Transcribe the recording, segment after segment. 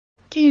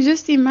Can you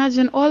just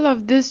imagine all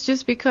of this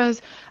just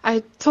because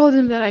I told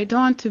him that I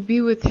don't want to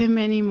be with him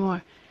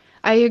anymore?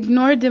 I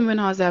ignored him when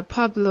I was at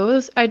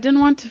Pablo's. I didn't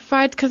want to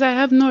fight because I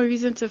have no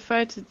reason to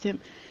fight with him.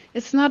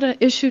 It's not an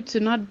issue to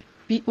not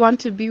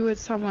want to be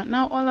with someone.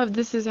 Now all of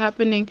this is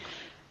happening.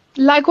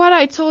 Like what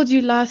I told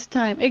you last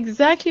time.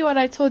 Exactly what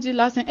I told you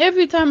last time.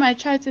 Every time I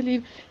try to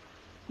leave,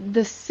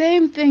 the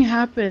same thing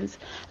happens.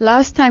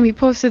 Last time he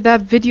posted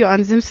that video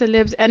on Zim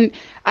Celebs, and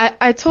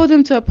I told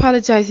him to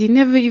apologize. He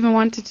never even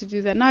wanted to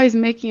do that. Now he's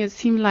making it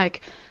seem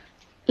like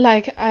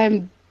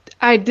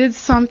I did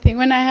something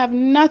when I have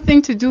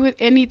nothing to do with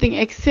anything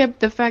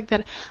except the fact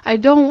that I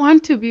don't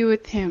want to be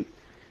with him.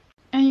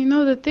 And you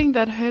know, the thing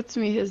that hurts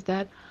me is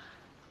that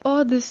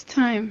all this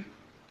time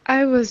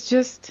I was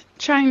just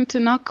trying to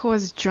not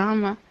cause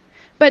drama.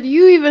 But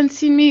you even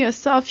seen me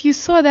yourself. You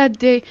saw that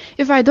day.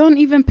 If I don't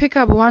even pick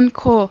up one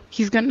call,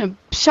 he's gonna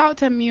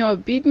shout at me or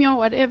beat me or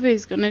whatever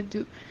he's gonna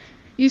do.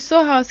 You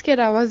saw how scared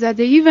I was that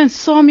day. You even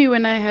saw me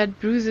when I had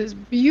bruises.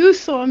 You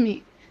saw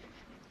me.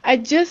 I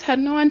just had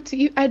no one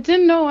to. I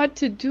didn't know what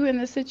to do in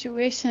the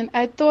situation.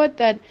 I thought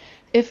that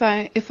if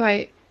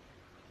I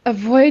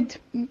avoid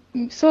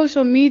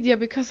social media,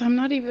 because I'm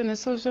not even a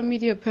social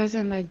media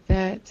person like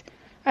that,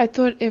 I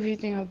thought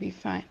everything would be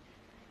fine.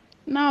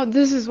 Now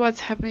this is what's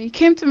happening. He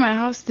came to my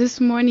house this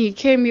morning.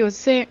 He was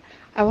saying,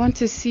 I want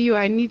to see you,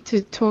 I need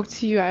to talk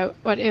to you,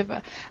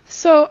 whatever.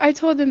 So I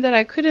told him that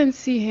I couldn't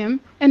see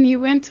him, and he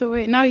went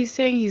away. Now he's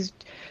saying he's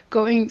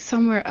going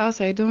somewhere else.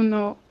 I don't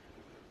know.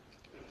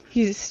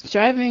 He's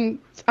driving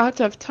out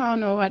of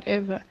town or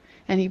whatever,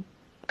 and he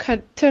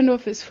turned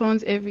off his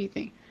phones,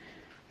 everything.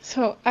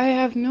 So I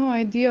have no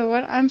idea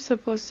what I'm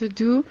supposed to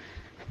do,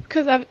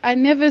 because I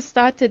never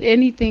started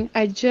anything.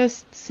 I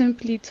just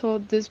simply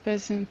told this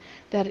person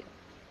that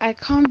I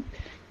can't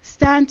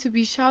stand to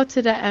be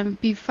shouted at and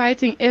be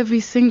fighting every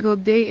single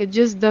day. It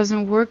just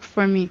doesn't work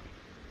for me.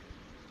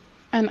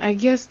 And I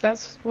guess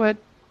that's what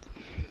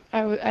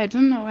I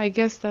don't know. I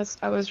guess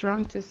I was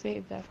wrong to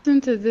say that.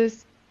 Listen to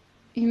this.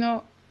 You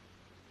know,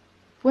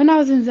 when I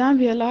was in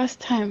Zambia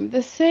last time,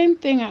 the same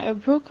thing. I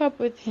broke up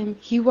with him.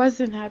 He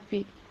wasn't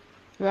happy,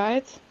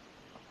 right?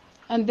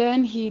 And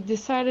then he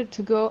decided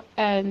to go,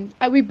 and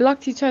we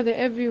blocked each other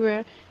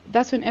everywhere.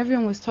 That's when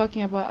everyone was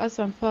talking about us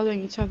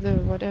unfollowing each other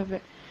or whatever.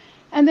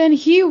 And then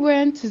he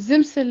went to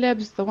Zim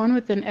Celebs, the one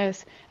with an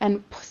S,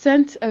 and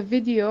sent a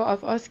video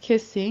of us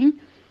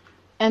kissing,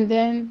 and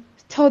then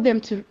told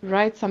them to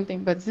write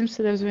something. But Zim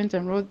Celebs went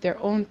and wrote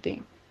their own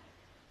thing.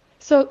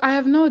 So I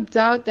have no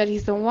doubt that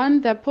he's the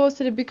one that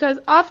posted it, because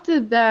after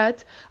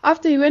that,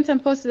 after he went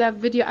and posted that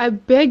video, I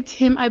begged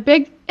him, I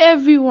begged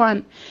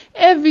everyone,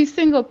 every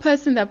single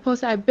person that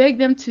posted, I begged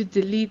them to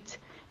delete.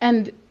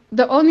 And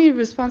the only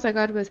response I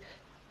got was,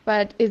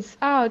 but it's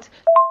out.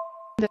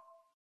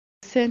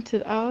 Sent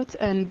it out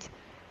and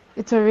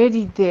it's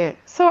already there.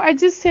 So I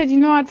just said, you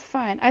know what,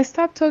 fine. I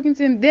stopped talking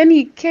to him. Then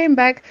he came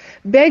back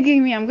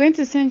begging me, I'm going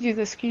to send you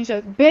the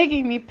screenshot,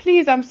 begging me,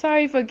 please, I'm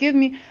sorry, forgive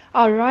me,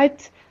 I'll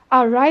write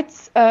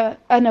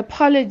an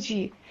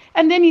apology.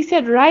 And then he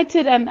said, write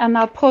it and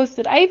I'll post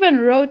it. I even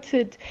wrote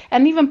it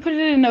and even put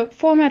it in a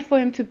format for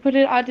him to put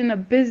it out in a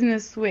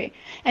business way.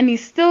 And he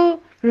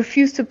still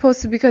refused to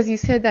post it because he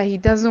said that he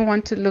doesn't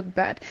want to look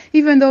bad.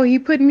 Even though he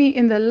put me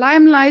in the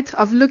limelight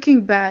of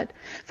looking bad.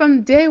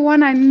 From day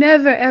one, I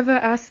never ever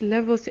asked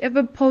Levels to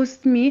ever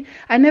post me.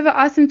 I never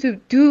asked him to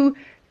do.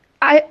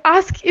 I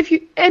ask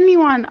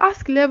anyone,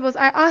 ask Levels.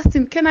 I asked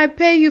him, can I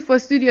pay you for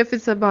studio if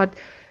it's about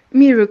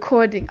me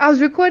recording? I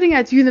was recording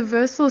at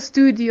Universal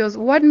Studios.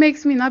 What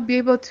makes me not be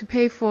able to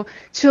pay for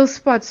Chill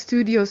Spot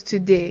Studios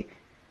today?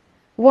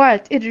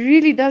 What? It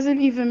really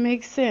doesn't even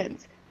make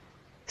sense.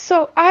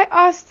 So I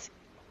asked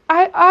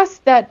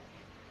that,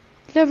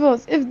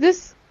 Levels, if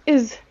this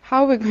is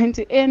how we're going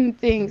to end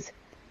things,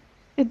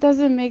 it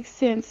doesn't make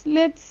sense.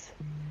 Let's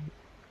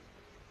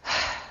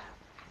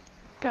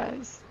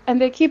guys.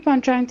 And they keep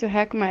on trying to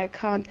hack my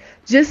account,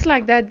 just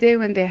like that day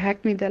when they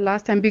hacked me the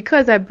last time,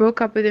 because I broke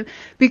up with him,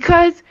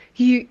 because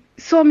he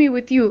saw me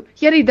with you,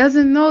 yet he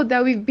doesn't know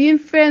that we've been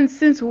friends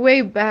since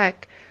way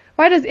back.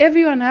 Why does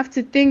everyone have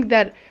to think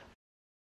that